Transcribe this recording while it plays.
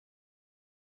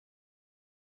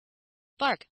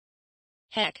Bark.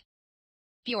 Heck.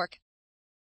 Bjork.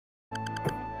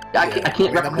 I can't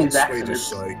I'm replicate not his accent. Swedish,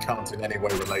 so I can't in any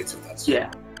way relate to that.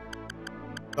 Yeah.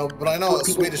 No, but I know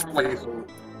People Swedish sound like- people.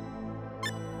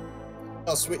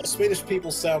 Swedish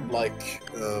people sound like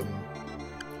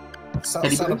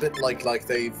sound a bit like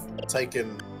they've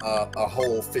taken a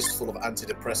whole fistful of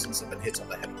antidepressants and been hit on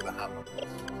the head with a hammer.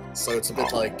 So it's a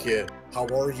bit like, how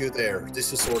are you there?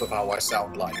 This is sort of how I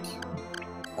sound like.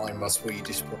 I'm a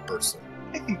Swedish person.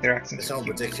 I think their They accents sound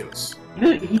ridiculous.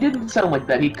 He didn't sound like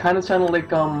that. He kind of sounded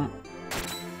like No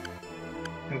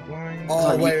blind. Oh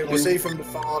Like, wait, was he from the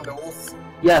far north?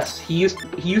 Yes, he used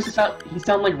to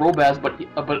sound like Robaz, but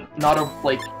not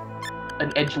like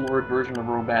an edgelord version of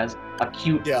Robaz. A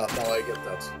cute. Yeah, no, I get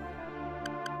that.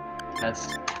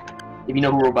 Yes. If you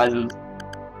know who Robaz is.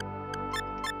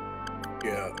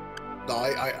 Yeah. No,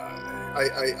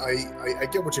 I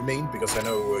get what you mean, because I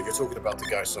know you're talking about the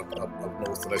guys up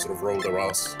north that I sort of roll their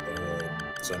ass.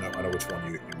 So I know which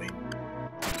one you mean.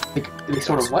 They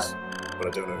sort of what? But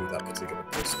I don't know who that particular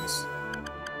person is.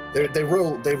 They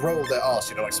roll their ass,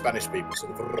 you know, like Spanish people,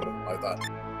 sort of like that.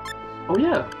 Oh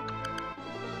yeah.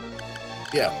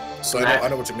 Yeah. So I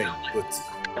know what you mean, but.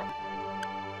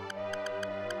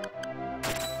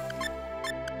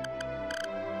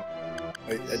 I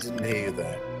didn't hear you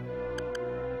there.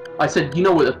 I said, you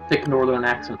know what a thick northern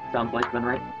accent sounds like, then,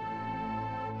 right?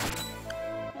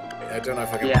 I don't know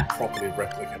if I can properly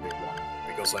replicate it one,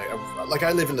 because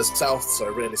I live in the south, so I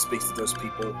rarely speak to those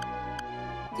people.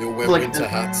 They all wear winter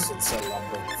hats and sell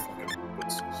lumber.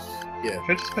 But, yeah.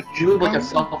 Should I just put You live like as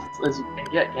south as you can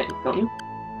get, don't you?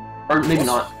 Or maybe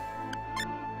not.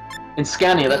 In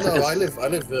Scania, that's no, like I live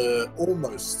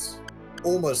almost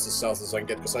as south as I can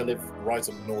get, because I live right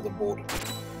on the northern border.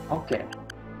 Okay.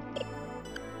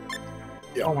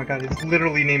 Yeah. Oh my god, it's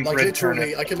literally named Like Red literally,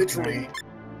 Turnip. I can literally,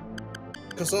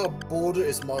 because our border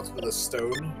is marked with a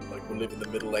stone, like we live in the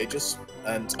Middle Ages,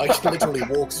 and I can literally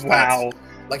walk straight. Wow.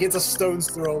 Like it's a stone's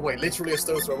throw away, literally a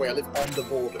stone's throw away. I live on the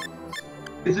border.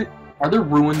 Are there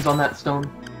ruins on that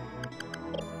stone?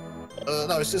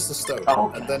 No, it's just a stone. Oh,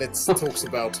 okay. And then it talks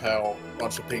about how a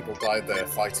bunch of people died there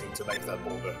fighting to make that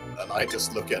border, and I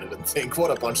just look at it and think, what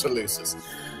a bunch of losers.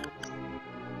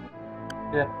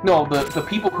 Yeah. No, the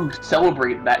people who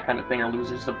celebrate that kind of thing are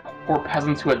losers. The poor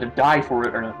peasants who had to die for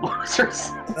it are not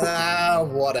losers.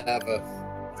 Whatever.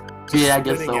 Yeah, I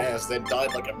guess Splitting so. hairs, they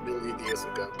died like 1,000,000 years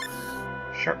ago.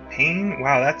 Sharp Pain?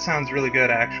 Wow, that sounds really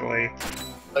good, actually.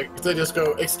 Like, they just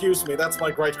go, excuse me, that's my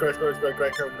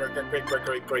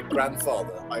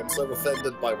great-great-great-great-great-great-great-great-great-grandfather. I am so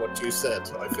offended by what you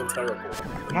said. I feel terrible.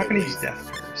 I'm not gonna use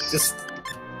death first. Just...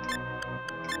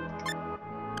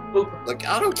 Like,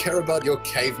 I don't care about your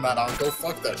caveman uncle,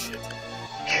 fuck that shit.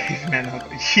 Caveman uncle.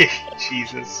 Yeah,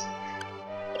 Jesus.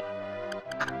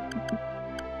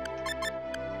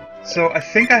 So, I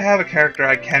think I have a character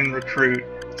I can recruit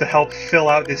to help fill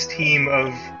out this team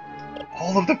of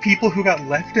all of the people who got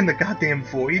left in the goddamn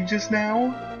void just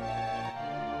now?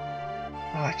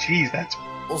 Ah, jeez, that's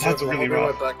really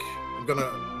rough. Right back. I'm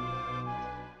gonna...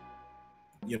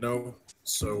 You know,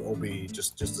 so I'll be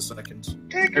just a second.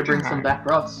 Take They bring some back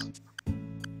for us.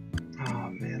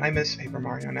 Oh man, I miss Paper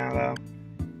Mario now, though.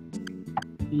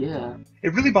 Yeah.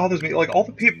 It really bothers me. Like, all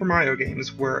the Paper Mario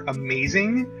games were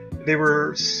amazing. They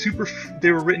were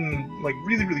they were written, like,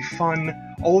 really, really fun.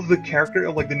 All of the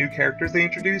like, the new characters they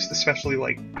introduced, especially,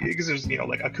 like, because there's, you know,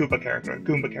 like, a Koopa character, a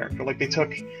Goomba character. Like, they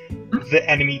took the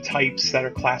enemy types that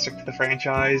are classic to the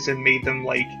franchise and made them,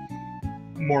 like,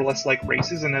 more or less like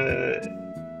races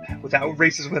without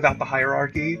the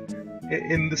hierarchy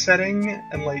in the setting.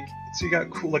 And, like, so you got a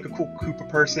cool Koopa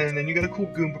person, and you got a cool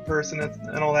Goomba person,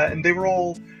 and all that. And they were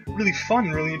all really fun,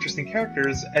 really interesting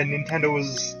characters, and Nintendo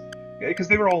was... Because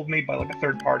they were all made by, like, a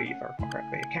third party, if I recall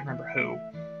correctly. I can't remember who.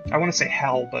 I want to say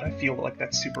Hell, but I feel like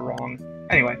that's super wrong.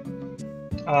 Anyway.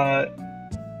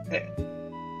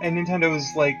 And Nintendo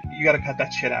was like, you gotta cut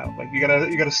that shit out. Like, you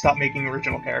gotta stop making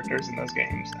original characters in those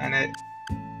games. And it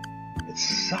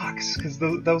sucks, because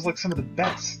that was, like, some of the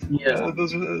best. Yeah.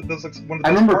 Those like, one of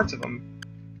the best parts of them.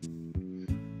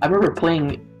 I remember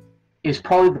playing... It's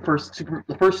probably the first Super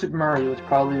Mario was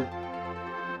probably...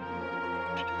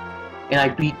 And I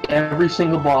beat every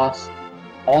single boss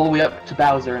all the way up to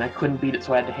Bowser, and I couldn't beat it,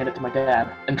 so I had to hand it to my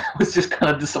dad, and that was just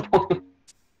kind of disappointing.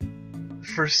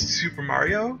 First Super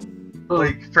Mario?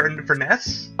 Like, for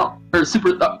NES? Oh, or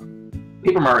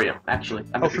Paper Mario, actually.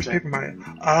 First Paper Mario.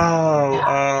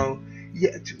 Oh.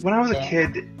 Yeah, when I was a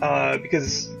kid,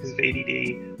 because of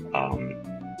ADD,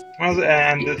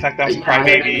 and the fact that I was a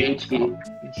crybaby.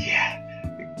 Yeah.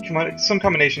 some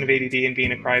combination of ADD and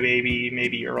being a crybaby,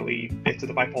 maybe early bits of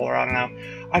the bipolar, I don't know.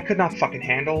 I could not fucking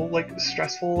handle, like,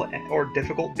 stressful or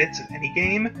difficult bits of any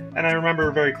game, and I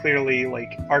remember very clearly, like,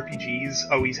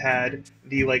 RPGs always had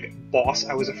the, like, boss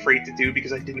I was afraid to do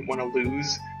because I didn't want to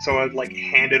lose, so I'd, like,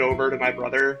 hand it over to my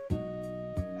brother.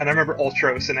 And I remember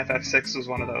Ultros in FF6 was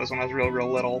one of those when I was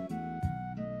real little.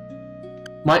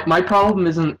 My problem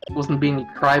wasn't being a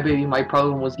crybaby, my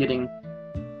problem was getting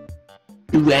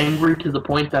too angry to the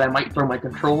point that I might throw my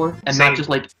controller, and Same. not just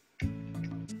like...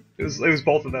 It was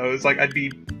both of those. Like, I'd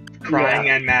be crying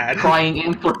and mad. Crying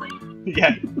and throwing.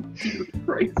 Yeah. Jesus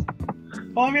Christ.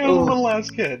 Well, I mean, I was a little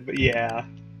ass kid, but yeah.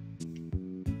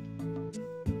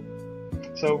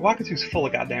 So, Wakatu's full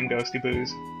of goddamn ghosty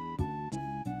boos.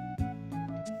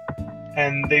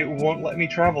 And they won't let me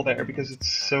travel there because it's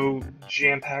so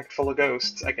jam-packed full of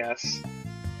ghosts, I guess.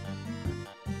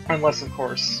 Unless, of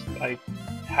course, I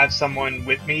have someone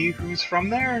with me who's from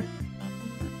there.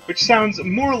 Which sounds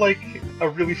more like a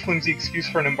really flimsy excuse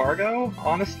for an embargo,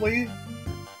 honestly.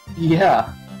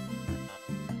 Yeah.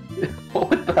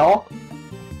 What the hell?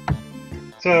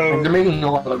 So... They're making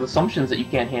a lot of assumptions that you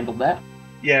can't handle that.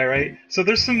 Yeah, right? So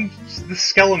there's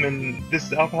this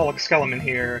alcoholic skeleton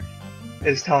here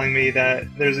is telling me that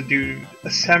there's a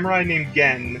samurai named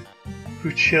Gen,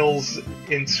 who chills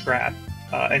in scrap,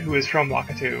 and who is from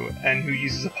Wakatu, and who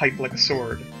uses a pipe like a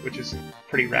sword, which is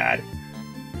pretty rad.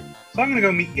 So I'm gonna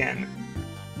go meet Gen.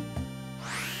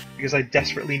 Because I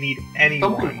desperately need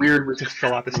anyone weird to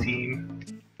fill out this team.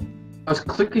 I was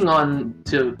clicking on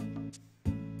to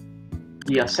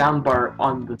the soundbar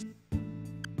on the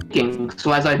thing,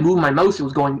 so as I moved my mouse, it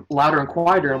was going louder and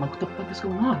quieter. I'm like, what the fuck is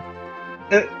going on?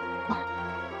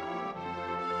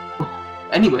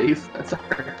 Anyways, that's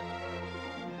alright.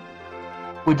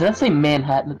 Wait, did that say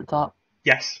Manhattan at the top?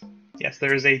 Yes. Yes,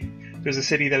 there's a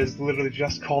city that is literally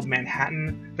just called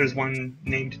Manhattan. There's one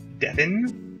named Devon,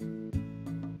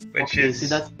 which Okay, is... see,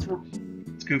 that's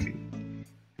it's goofy.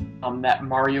 That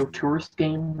Mario tourist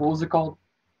game. What was it called?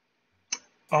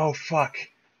 Oh, fuck.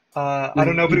 I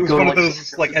don't know, but it was one of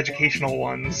those, like, educational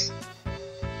ones.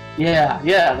 Yeah,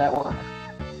 that one.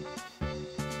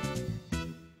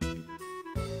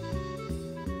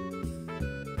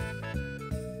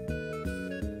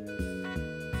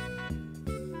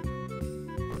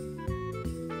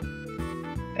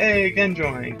 Hey, again,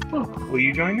 join. Oh. Will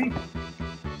you join me?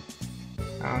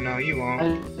 Oh, no, you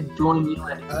won't. I join you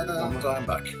anyway. I'm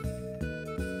back.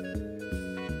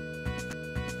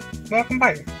 Welcome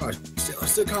back. I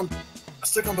still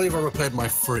can't believe I repaired my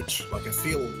fridge. Like, I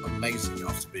feel amazing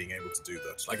after being able to do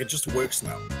that. Like, it just works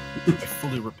now. I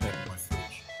fully repaired my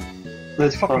fridge.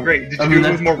 That's fucking great. Did you do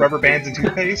it with more rubber bands and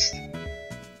toothpaste?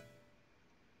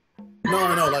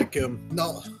 No, like,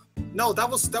 no, that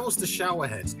was the shower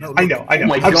head. No, look, I know. Oh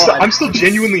my God. I'm still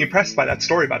genuinely impressed by that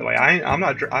story, by the way. I'm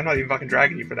not even fucking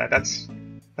dragging you for that. That's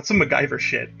some MacGyver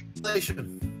shit.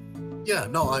 Yeah,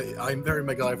 no, I'm very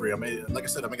MacGyver. I made, like I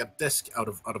said, I make a desk out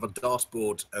of a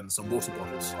dartboard and some water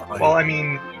bottles. Well, I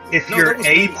mean, if you're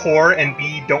A, poor, and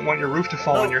B, don't want your roof to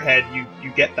fall on your head,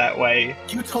 you get that way.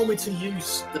 You told me to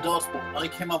use the dartboard. I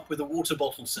came up with a water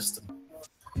bottle system.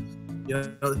 Yeah,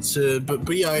 it's, but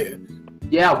yeah,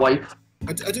 Yeah, wife.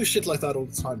 I do shit like that all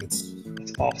the time. It's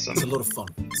awesome. It's a lot of fun.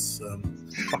 It's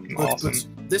fucking awesome.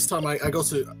 But this time I got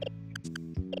to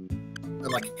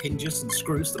like hinges and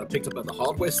screws that I picked up at the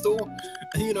hardware store,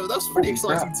 and you know that's pretty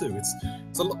exciting too.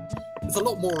 It's a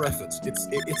lot more effort.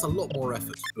 It's a lot more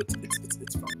effort, but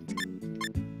it's fun.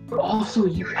 But also,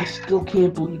 I still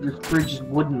can't believe your fridge is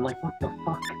wooden. Like, what the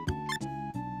fuck?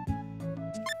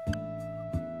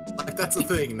 Like, that's a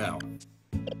thing now.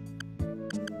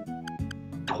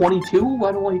 22?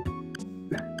 Why do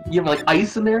you have like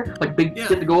ice in there? Like big? Yeah, you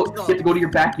have to go to your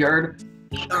backyard,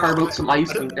 carve out some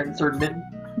ice, and insert it in.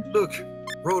 Look,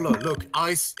 Rolo, look,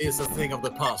 ice is a thing of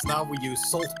the past. Now we use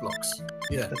salt blocks.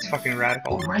 Yeah, That's fucking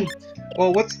radical. Oh right.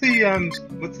 Well, what's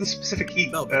the specific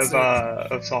heat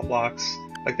of salt blocks?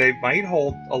 Like, they might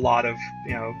hold a lot of,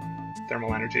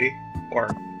 thermal energy, or,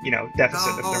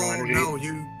 deficit of thermal energy. No,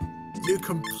 you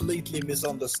completely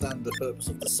misunderstand the purpose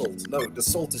of the salt. No, the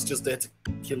salt is just there to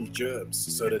kill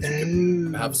germs, so that you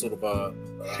can have sort of a...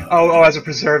 as a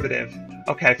preservative.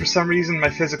 Okay, for some reason my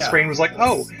physics brain was like,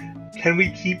 oh, can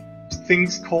we keep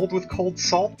things cold with cold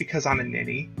salt? Because I'm a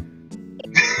ninny.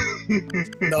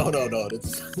 No,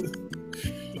 it's...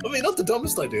 I mean, not the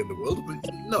dumbest idea in the world, but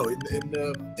no, in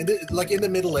the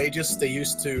Middle Ages, they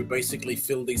used to basically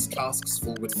fill these casks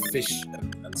full with fish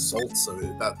and salt, so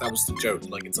that was the joke.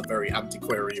 Like, it's a very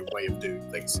antiquarian way of doing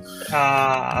things.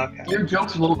 Okay. Your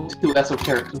joke's a little too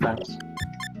esoteric sometimes.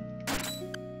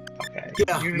 Okay.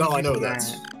 Yeah, no, I know that.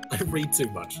 I read too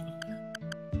much.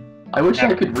 I wish I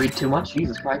Never. could read too much.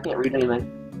 Jesus Christ, I can't read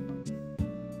anything.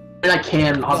 I mean, I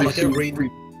can, obviously.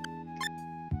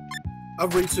 I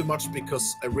read too much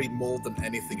because I read more than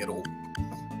anything at all.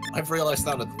 I've realized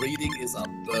now that reading is a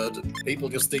burden. People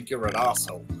just think you're an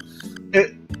asshole.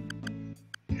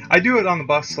 I do it on the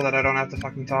bus so that I don't have to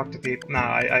fucking talk to people. Nah,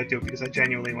 I do it because I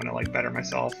genuinely want to like better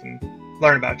myself and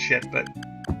learn about shit. But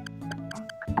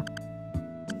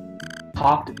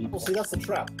Talk to people. Well, see, that's the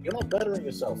trap. You're not bettering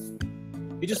yourself.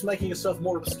 You're just making yourself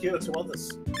more obscure to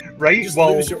others. right, You just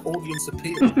well, lose your audience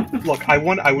appeal. look, I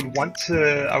would want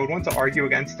to argue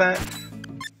against that.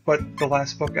 But the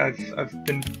last book I've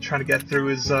been trying to get through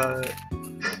is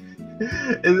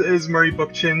is Murray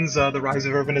Bookchin's The Rise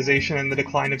of Urbanization and the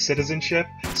Decline of Citizenship.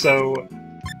 So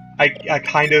I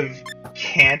kind of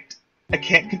can't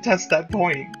contest that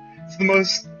point. It's the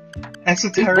most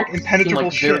esoteric, These books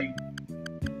impenetrable seem like shit.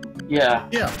 Yeah.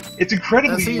 Yeah. It's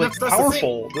incredibly See, like that's the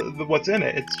powerful. What's in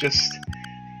it? It's just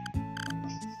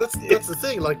That's the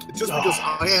thing. Like, just because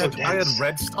I had dense.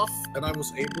 read stuff and I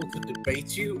was able to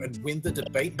debate you and win the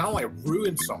debate, now I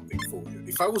ruined something for you.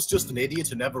 If I was just an idiot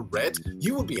who never read,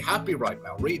 you would be happy right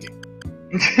now reading.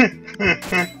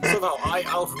 Somehow I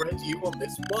outread you on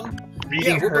this one.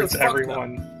 reading we're hurts both fucked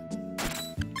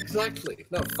everyone. Exactly.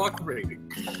 No, fuck reading.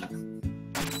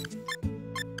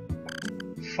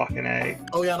 Fucking A.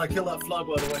 Oh yeah, and I killed that fly,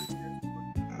 by the way.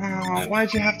 Oh,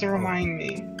 why'd you have to remind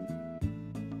me?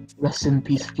 Rest in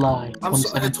peace, fly.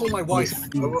 I told my wife,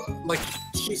 2017. like,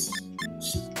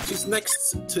 she's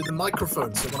next to the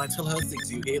microphone, so when I tell her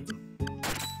things, you hear them.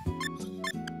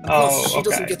 Oh, She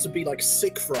doesn't okay. get to be, like,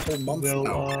 sick for a whole month Well,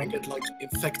 now and get, like,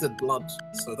 infected blood,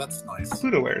 so that's nice.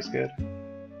 Plutoware is good.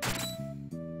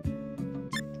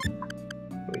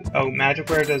 Wait, oh,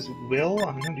 Magicware does Will?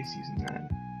 Oh, nobody's using that.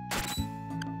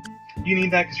 You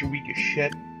need that because you're weak as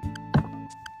shit.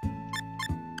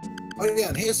 Oh yeah,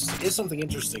 and here's something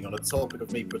interesting on the topic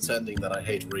of me pretending that I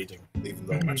hate reading, even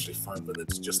though I'm actually fine with it,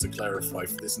 just to clarify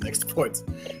for this next point,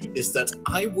 is that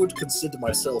I would consider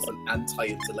myself an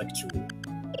anti-intellectual.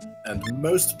 And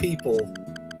most people,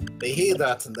 they hear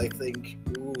that and they think,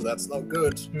 ooh, that's not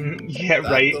good. Yeah,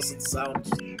 That right. doesn't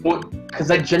sound... Well, because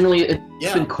that generally, it's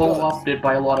Yeah, been God. co-opted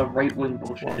by a lot of right-wing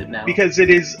bullshit now. Because it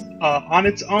is, on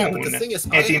its Yeah, own, but the thing is,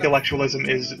 anti-intellectualism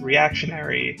is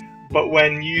reactionary. But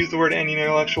when you use the word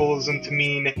anti-intellectualism to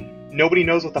mean nobody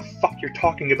knows what the fuck you're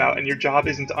talking about and your job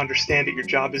isn't to understand it, your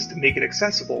job is to make it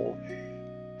accessible,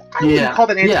 I wouldn't Yeah, call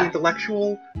that yeah.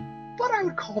 anti-intellectual, but I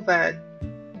would call that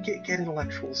get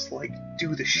intellectuals to, like,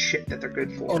 do the shit that they're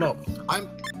good for. Oh no, I'm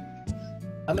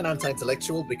an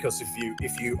anti-intellectual because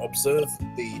if you observe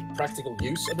the practical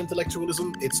use of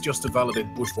intellectualism, it's just to validate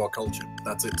bourgeois culture.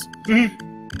 That's it.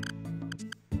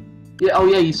 Yeah, oh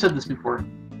yeah, you said this before.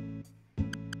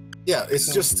 Yeah,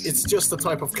 it's just a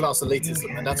type of class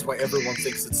elitism, and that's why everyone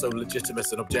thinks it's so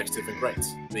legitimate and objective and great.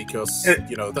 Because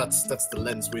you know that's the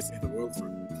lens we see the world through.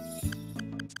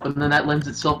 And then that lends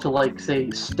itself to, like, say,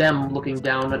 STEM looking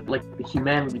down at, like, the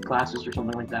humanity classes or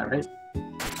something like that, right?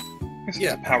 It's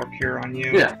Yeah. a power cure on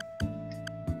you. Yeah.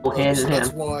 Well, hand So in that's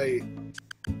hand. why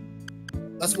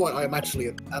I'm actually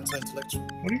an anti-intellectual.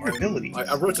 What are your abilities?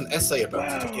 I wrote an essay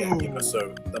about it again, you know, Wow.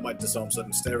 so that might disarm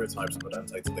certain stereotypes about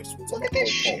anti-intellectuals. Look I'm at not this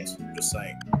all shit. fault, I'm just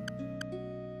saying.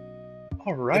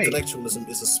 Alright. Intellectualism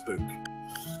is a spook.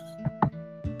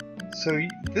 So you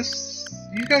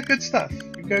got good stuff.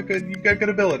 You've got good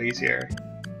abilities here.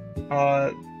 Maybe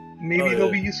Oh, yeah.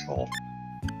 they'll be useful.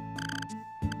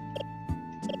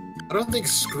 I don't think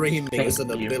screaming is an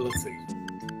Thank you. ability.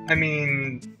 I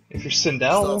mean, if you're It's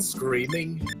Sindel, not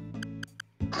screaming.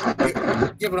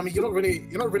 Yeah, but I mean, you're not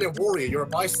really a warrior. You're a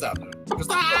bystander. Because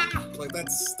like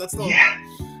that's not.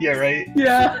 yeah, right.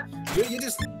 Yeah. You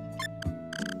just.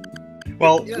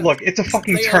 Well, Yeah. look, it's a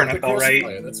fucking stay out of turnip, the all right.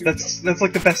 crossfire, that's your That's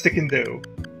like the best it can do.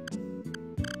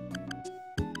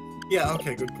 Yeah.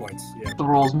 Okay. Good point. Yeah. The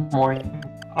rules more.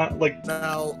 Like,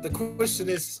 Now the question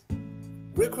is,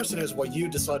 real question is why you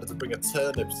decided to bring a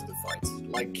turnip to the fight.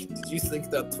 Like, did you think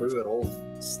that through at all?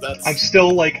 That's. I'm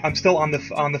still on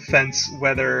the fence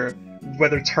whether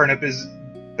turnip is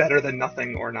better than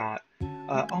nothing or not.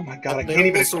 Oh my god, I They can't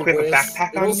even also equip a wears-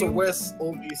 backpack It on also you. wears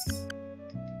all these.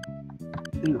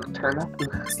 Ew, turnip.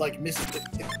 Ugh. It's like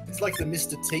It's like the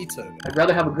Mr. T turnip. I'd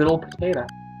rather have a good old potato.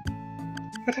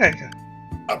 Potato.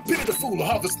 I pity the fool who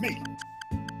harvests me.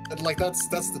 And like that's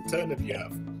the turnip you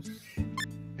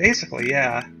have. Basically,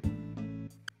 yeah.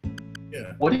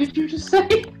 Yeah. What did you just say?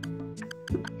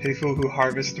 Pity fool who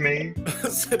harvest me.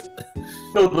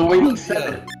 No, the way he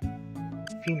said it.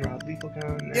 Fiend rod, lethal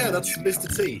gun. Yeah, that's Mr.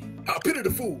 T. I pity the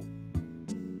fool.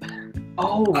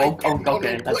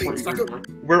 Okay, that's what you're doing.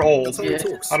 We're old. That's how he Yeah.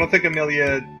 talks. I don't think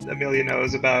Amelia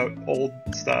knows about old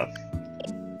stuff.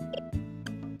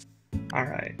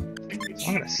 Alright. So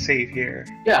I'm gonna save here.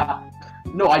 Yeah.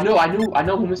 No, I know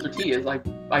who Mr. T is.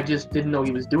 I just didn't know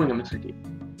he was doing a Mr. T.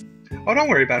 Oh, don't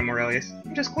worry about it, Aurelius.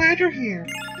 I'm just glad you're here.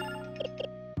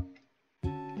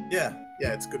 Yeah,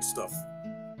 it's good stuff.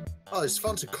 Oh, it's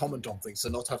fun to comment on things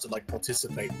and not have to like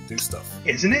participate and do stuff.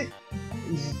 Isn't it?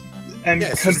 And Yeah,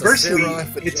 it's just a conversely,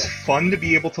 zero-effort it's job. fun to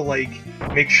be able to like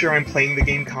make sure I'm playing the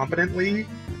game competently,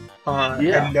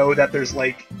 Yeah. and know that there's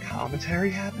like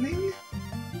commentary happening.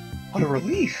 What a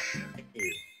relief!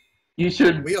 You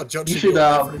should. We are judging should,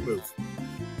 your every move.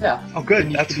 Yeah. Oh, good.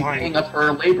 And you That's should be paying fine. us for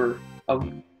our labor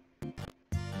of.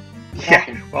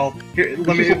 Yeah. Well, here,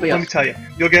 let is what we me have. tell you.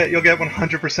 You'll get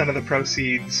 100% of the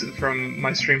proceeds from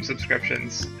my stream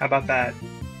subscriptions. How about that?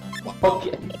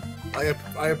 Okay.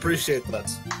 I appreciate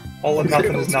that. All of I'll be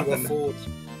nothing able is to nothing. afford-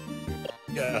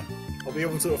 Yeah, I'll be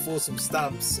able to afford some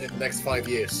stamps in the next 5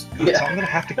 years. So Yeah. I'm gonna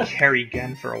have to carry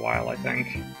Gen for a while, I think.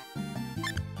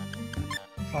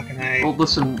 Fucking A. Well,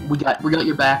 listen, we got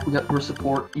your back. We got your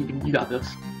support. You got this.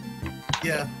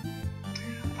 Yeah,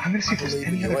 I'm gonna see if there's believe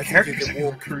any you. other I think you characters I can can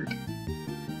walk. recruit.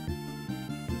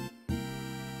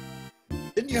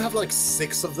 didn't you have like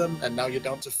 6 of them and now you're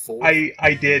down to 4?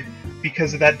 I did,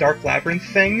 because of that Dark Labyrinth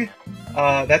thing,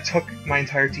 that took my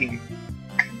entire team.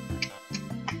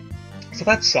 So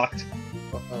that sucked.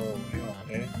 Uh-oh, hang on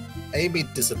here. Amy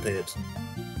disappeared.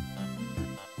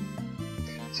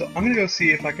 So I'm gonna go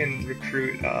see if I can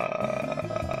recruit,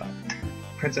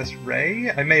 Princess Ray.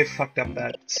 I may have fucked up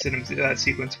that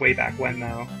sequence way back when,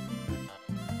 though.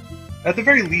 At the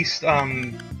very least,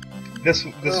 this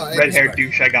Amy's red-haired back.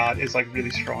 douche I got is, like,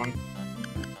 really strong.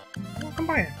 Welcome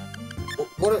by.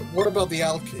 What about the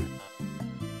Alki?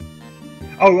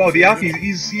 Oh, the Alki,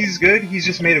 he's good. He's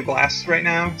just made of glass right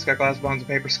now. He's got glass bones and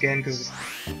paper skin, because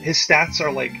his stats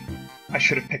are, like, I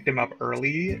should have picked him up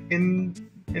early in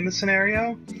the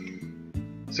scenario.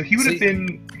 So he would have See,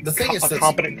 been the thing is a that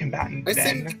competent combatant I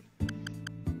then.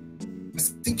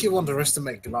 think you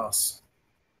underestimate glass.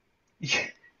 Yeah.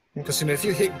 Because, you know, if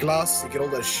you hit glass, you get all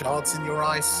those shards in your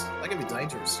eyes. That can be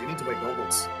dangerous. You need to wear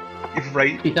goggles.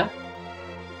 Right? Yeah.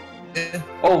 Yeah.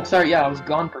 Oh, sorry. Yeah, I was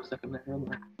gone for a second there.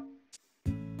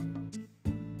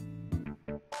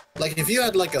 Like, if you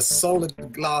had, like, a solid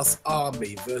glass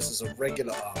army versus a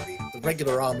regular army, the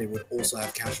regular army would also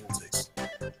have casualties.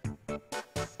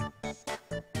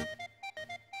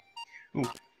 Ooh,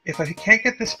 if I can't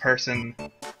get this person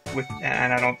with,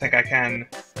 and I don't think I can,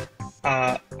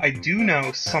 I do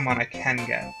know someone I can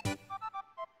get.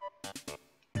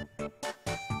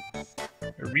 I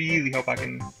really hope I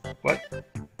can. What?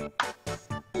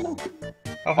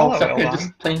 Oh, hello, sorry, Eldon.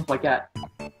 just playing like that.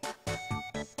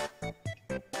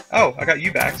 Oh, I got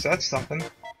you back, so that's something.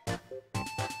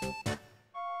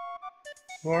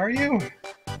 Who are you?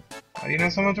 How do you know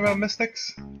so much about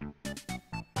mystics?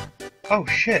 Oh,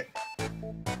 shit.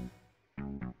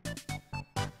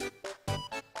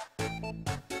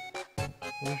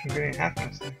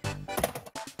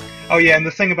 Oh yeah, and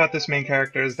the thing about this main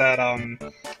character is that,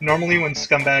 normally when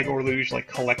Scumbag or Luge, like,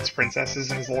 collects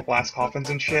princesses in his little glass coffins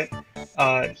and shit,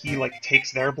 he, like,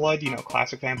 takes their blood, you know,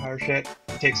 classic vampire shit.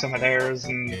 He takes some of theirs,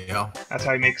 and Yeah. that's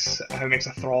how he makes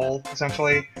a thrall,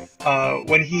 essentially.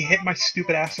 When he hit my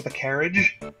stupid ass with a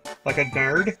carriage, like a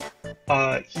nerd,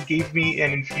 he gave me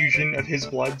an infusion of his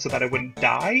blood so that I wouldn't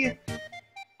die,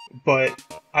 but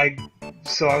I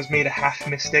was made a half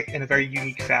mystic in a very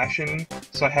unique fashion,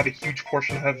 so I have a huge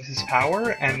portion of his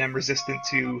power, and am resistant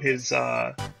to his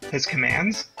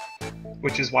commands,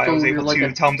 which is why I So was you're able like to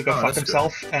a- tell him to go Oh, fuck that's good.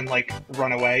 himself and, like,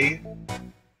 run away.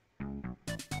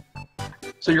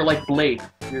 So you're like Blade.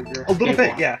 You're A little bit,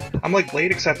 stable. yeah. I'm like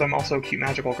Blade, except I'm also a cute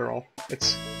magical girl.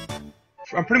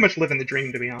 I'm pretty much living the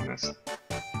dream, to be honest.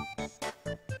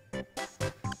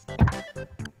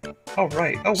 Oh,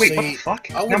 right. Oh, wait, what the See, fuck?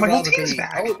 I would Now my whole rather team's be-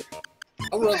 back! I would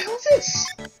What the rather, hell is this?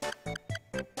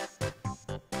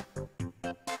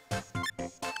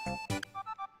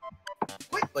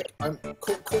 like,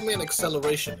 call me an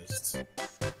accelerationist.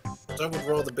 But I would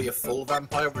rather be a full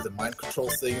vampire with a mind control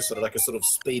thing so that I could sort of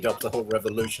speed up the whole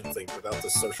revolution thing without the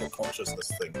social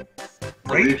consciousness thing.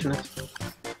 Right? Revolutionist.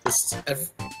 Just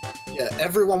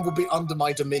everyone will be under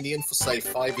my dominion for, say,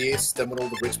 5 years, then when all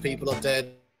the rich people are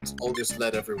dead, I'll just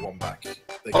let everyone back.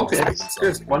 They can Okay, save that's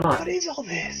themselves good. Why not? What is all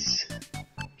this?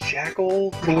 Jackal?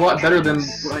 It's a lot better than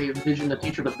what I envisioned a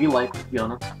teacher to be like, to be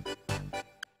honest.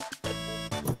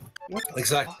 What the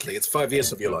Exactly, it's 5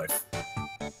 years of your life.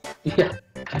 Yeah.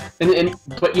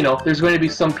 But you know, there's going to be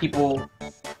some people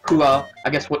who, I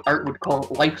guess what Art would call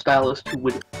lifestylists, who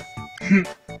would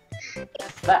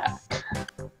that.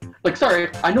 Like, sorry,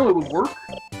 I know it would work.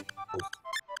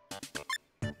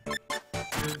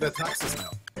 They're taxes now.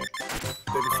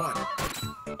 They'll be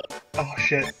fine. Oh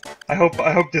shit. I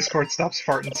hope Discord stops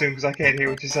farting soon because I can't hear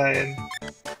what you're saying.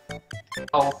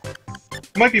 Oh,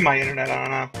 It might be my internet, I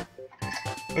don't know.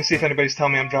 Let me see if anybody's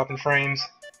telling me I'm dropping frames.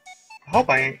 I hope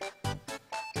I ain't.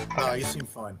 You seem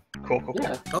fine. Cool.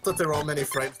 yeah. Not that there are many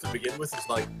frames to begin with, it's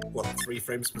like, what, 3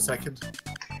 frames per second?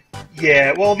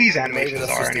 Yeah, well, these Maybe animations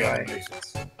that's are just the anyway.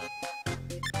 animations.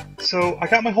 So, I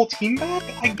got my whole team back,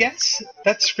 I guess?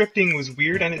 That scripting was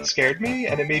weird and it scared me,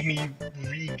 and it made me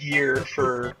re-gear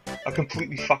for a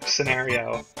completely fucked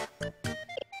scenario.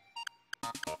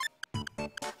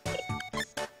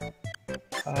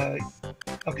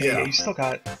 Okay, yeah, you still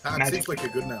got It magic. seems like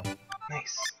you're good now.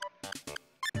 Nice.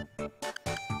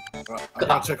 Right, I'm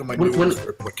gonna check on my When- noodles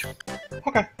real quick.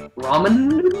 Okay. Ramen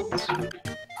noodles?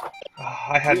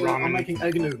 I had Yeah, I'm ramen. making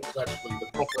egg noodles, actually, the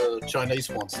proper Chinese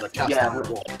ones that are cast Yeah. iron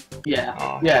wok. Yeah.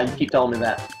 Aw. Yeah, you keep telling me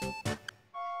that.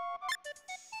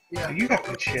 Yeah, You got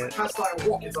good shit. Cast iron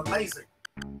wok is amazing.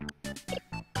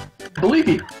 Believe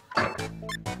you.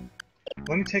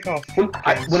 Let me take off. When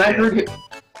I Gen's heard shit.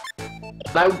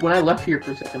 it, when I left here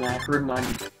for a second, I heard my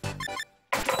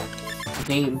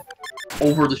name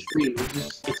over the stream.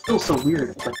 It's still so weird.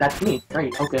 It's like, that's me,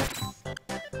 right? Okay.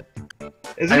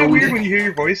 Isn't I it weird only- when you hear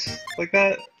your voice like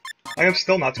that? I am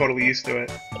still not totally used to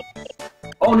it.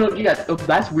 Oh no, yeah,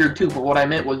 that's weird too. But what I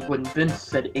meant was when Vince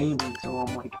said Amy, so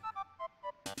I'm like,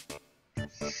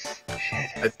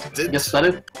 Shit. I did. you said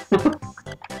it?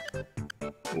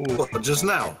 Ooh. What, just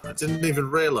now? I didn't even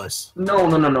realize. No.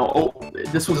 Oh,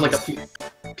 this was like a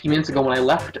few minutes ago when I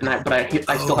left, and I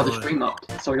still had the stream up.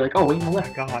 So you're like, oh, Amy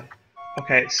left. God.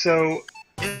 Okay, so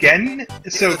Gen.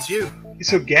 So Yeah, that's you.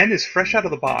 So Gen is fresh out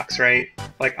of the box, right?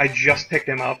 Like I just picked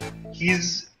him up.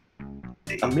 He's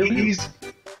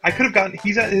I could have gotten.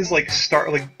 He's at his like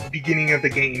beginning of the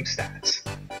game stats,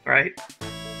 right?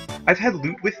 I've had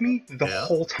loot with me the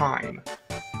whole time,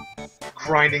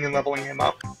 grinding and leveling him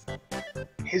up.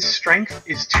 His strength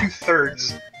is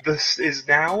 2/3. This is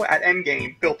now at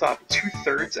endgame built up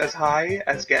 2/3 as high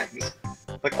as Gen's.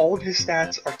 Like all of his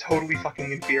stats are totally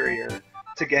fucking inferior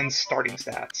to Gen's starting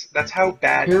stats. That's how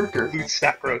bad Character. loot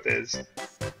stat growth is.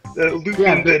 The loot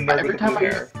Yeah, being the nerd every with the time blue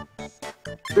hair.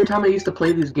 Every time I used to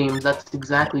play these games, that's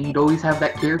exactly, you'd always have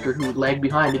that character who would lag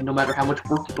behind, and no matter how much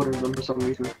work you put into them for some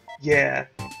reason. Yeah.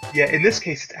 In this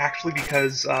case, it's actually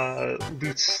because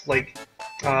loot's like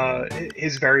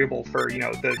his variable for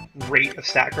the rate of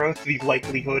stat growth, the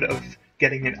likelihood of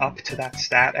getting it up to that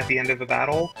stat at the end of a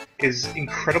battle is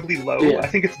incredibly low. Yeah. I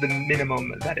think it's the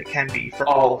minimum that it can be for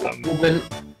all of them. Well then,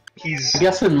 He's I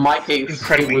guess in my case,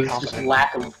 incredibly it was just incompetent.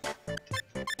 lack of...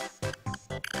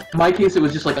 In my case, it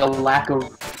was just like a lack of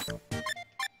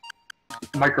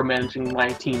micromanaging my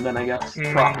team, then I guess,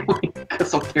 probably,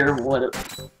 because I'm terrible at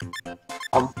it.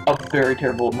 I'm very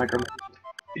terrible at micromanaging.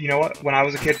 You know what? When I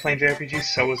was a kid playing JRPGs,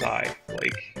 so was I.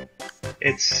 Like,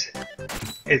 it's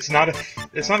not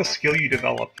a skill you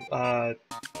develop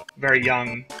very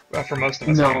young for most of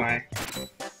us No. anyway.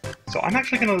 So I'm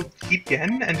actually gonna keep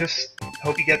Gen and just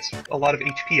hope he gets a lot of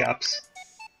HP ups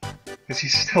because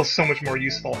he's still so much more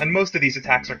useful. And most of these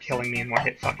attacks are killing me in one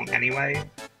hit fucking anyway.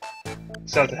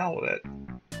 So to hell with it.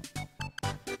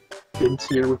 Vince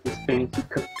here with his fancy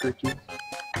cooked turkeys.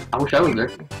 I wish I was there.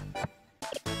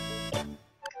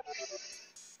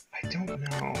 I don't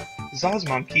know.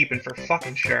 Zosma I'm keeping for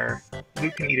fucking sure.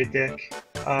 Luke can eat a dick.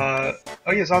 Oh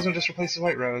yeah, Zosma just replaces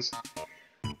White Rose.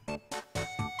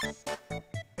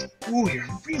 Ooh, you're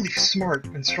really smart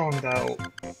and strong though.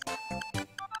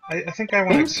 I think I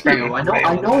want to Thank experiment you. with I Ray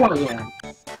a know little bit. I am.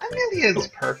 Amelia's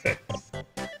perfect.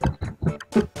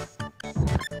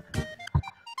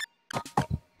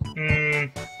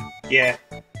 Yeah.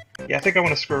 Yeah, I think I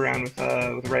want to screw around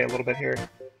with Ray a little bit here.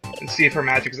 And see if her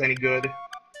magic is any good.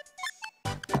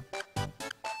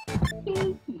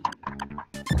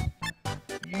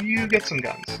 You get some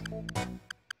guns.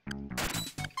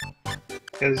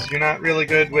 Because you're not really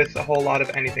good with a whole lot of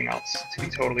anything else, to be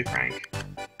totally frank.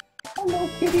 Hello,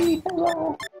 kitty.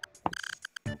 Hello.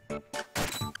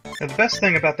 Now, the best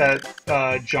thing about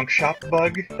that junk shop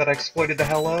bug that I exploited the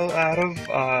hell out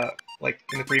of, like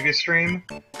in the previous stream,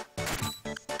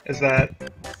 is that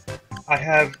I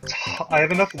have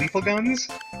enough lethal guns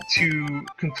to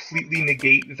completely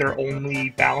negate their only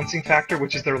balancing factor,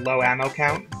 which is their low ammo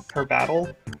count per battle.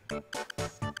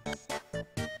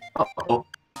 Uh-oh.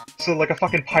 So like a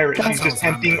fucking pirate, That she's just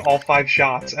sounds emptying handy. all 5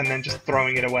 shots and then just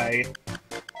throwing it away.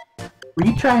 Will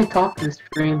you try and talk to the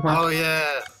stream, huh? Oh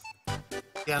yeah.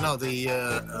 Yeah, no, the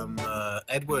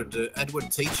Edward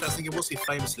Teach, I think it was. He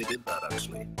famously did that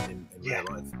actually in Yeah.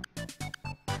 real life.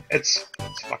 It's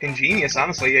fucking genius,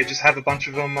 honestly. You just have a bunch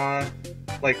of them,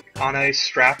 like, on a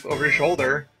strap over your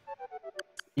shoulder.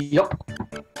 Yep.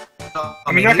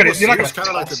 I mean, you're not gonna kind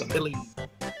of like toss the 'em. Billy.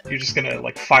 You're just gonna,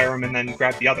 like, fire them and then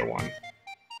grab the other one.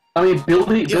 I mean,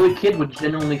 Billy Kid would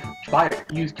genuinely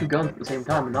use two guns at the same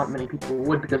time, and not many people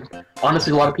would, because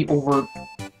honestly, a lot of people were.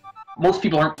 Most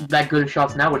people aren't that good at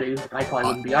shots nowadays. I probably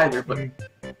wouldn't be either, but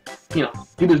you know,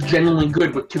 he was genuinely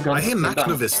good with two guns. I hear at the same time.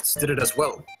 Machinovists did it as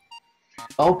well.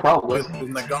 Oh, probably.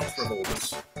 With their gun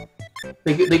revolvers.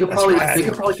 They could That's probably rad. they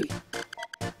could probably just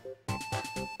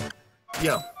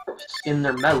Yeah. in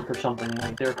their mouth or something.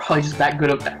 Like they're probably just that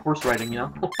good at horse riding, you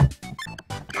know.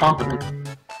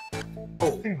 Competent.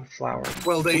 Oh, Flower.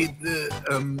 well,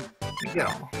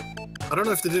 yeah. I don't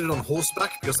know if they did it on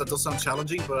horseback, because that does sound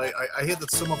challenging, but I hear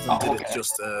that some of them did it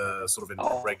just sort of in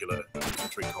regular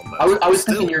infantry combat. I was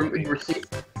Still, thinking you were seeing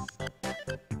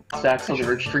Saxons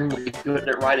are extremely good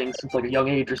at riding since like a young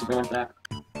age or something like that.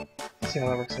 Let's see how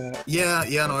that works out. Yeah,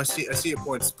 no, I see your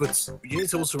points, but you need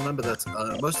to also remember that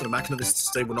most of the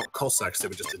Machinovists, they were not Cossacks, they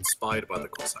were just inspired by the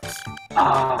Cossacks.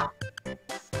 Ah.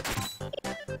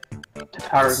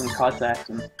 Tatars and Cossacks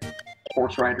and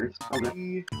horse riders.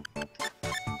 Okay.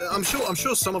 I'm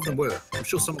sure some of them were.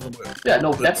 Yeah,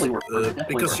 no, But, definitely were.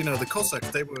 Definitely because were. you know the Cossacks,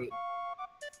 they were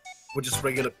just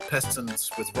regular peasants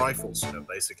with rifles, you know,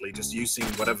 basically just using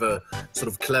whatever sort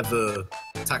of clever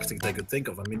tactic they could think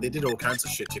of. I mean, they did all kinds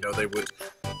of shit. You know, they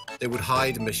would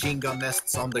hide machine gun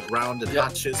nests on the ground and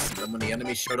hatches, and then when the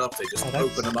enemy showed up, they just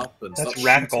open them up and that's start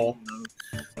radical. shooting,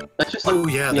 you know. That's just Oh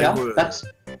yeah, they were. That's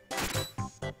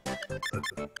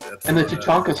and the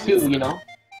Tachankas too, you know.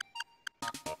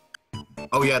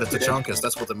 Oh yeah, the Tachankas,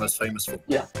 that's what they're most famous for.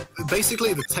 Yeah.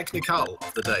 Basically the technical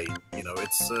of the day, you know,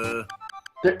 it's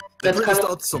That's they really kind of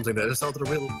started something there. They started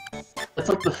a real. that's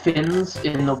like the Finns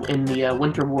in the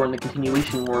Winter War and the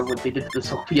Continuation War. What they did to the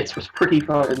Soviets was pretty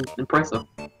impressive.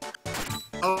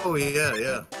 Oh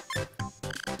yeah.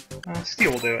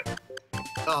 Steel will do it.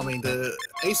 I mean, the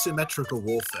asymmetrical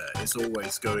warfare is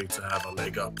always going to have a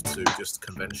leg up to just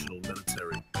conventional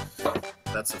military.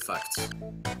 That's a fact.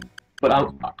 But I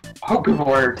hope people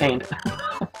are entertained.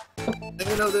 And,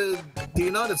 you know, the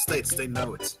United States, they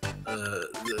know it.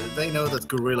 They know that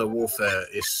guerrilla warfare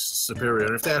is superior.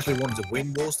 And if they actually wanted to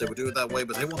win wars, they would do it that way.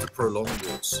 But they want to prolong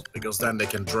wars, because then they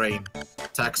can drain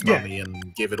tax money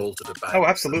and give it all to the bank. Oh,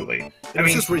 absolutely. I mean,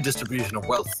 it's just redistribution of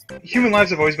wealth. Human lives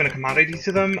have always been a commodity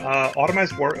to them.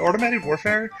 Automated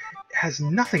warfare has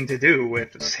nothing to do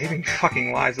with saving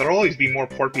fucking lives. There'll always be more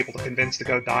poor people to convince to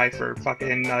go die for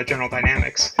fucking General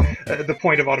Dynamics. The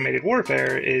point of automated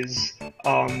warfare is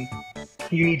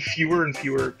you need fewer and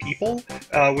fewer people,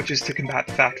 which is to combat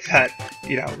the fact that,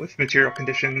 you know, with material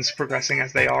conditions progressing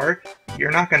as they are,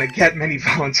 you're not going to get many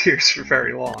volunteers for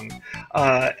very long.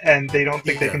 And they don't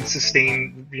think they can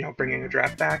sustain, you know, bringing a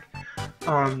draft back.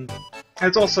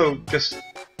 It's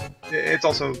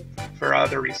also for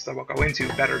other reasons I won't go into,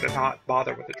 better to not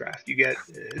bother with the draft. You get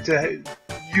to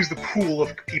use the pool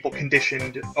of people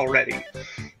conditioned already.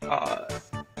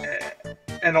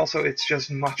 And also, it's just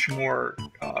much more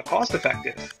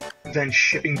cost-effective than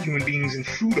shipping human beings and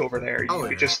food over there. You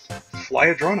could just fly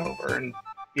a drone over and,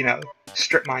 you know,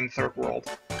 strip mine the third world.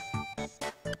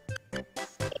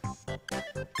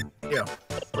 Yeah,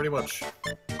 pretty much.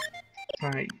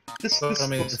 Alright, I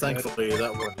mean, looks thankfully, good.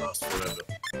 that won't last forever.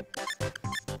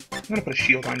 I'm gonna put a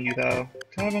shield on you, though.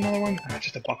 Do I have another one? Ah,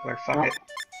 just a buckler. Fuck it.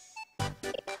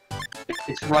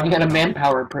 It's running out of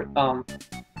manpower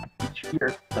each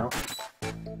year, so.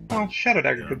 Oh, Shadow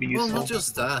Dagger could be useful. Well, not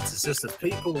just that. It's just that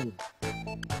people are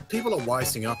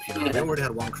wising up. You know, they already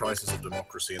had one crisis of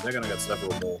democracy, and they're going to get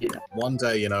several more. Yeah. One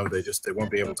day, you know, they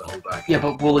won't be able to hold back. Yeah,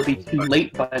 but will it be too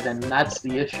late by then? That's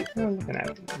the issue. We're looking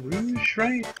at Rouge,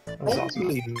 right? That was awesome.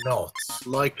 Probably not.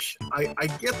 Like, I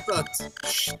get that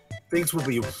things will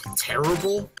be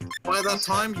terrible by that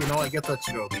time. You know, I get that.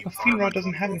 You know, the Fenrod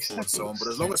doesn't have any and so on. stats. But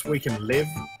as long as we can live.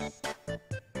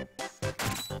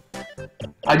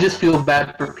 I just feel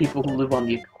bad for people who live on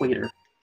the equator.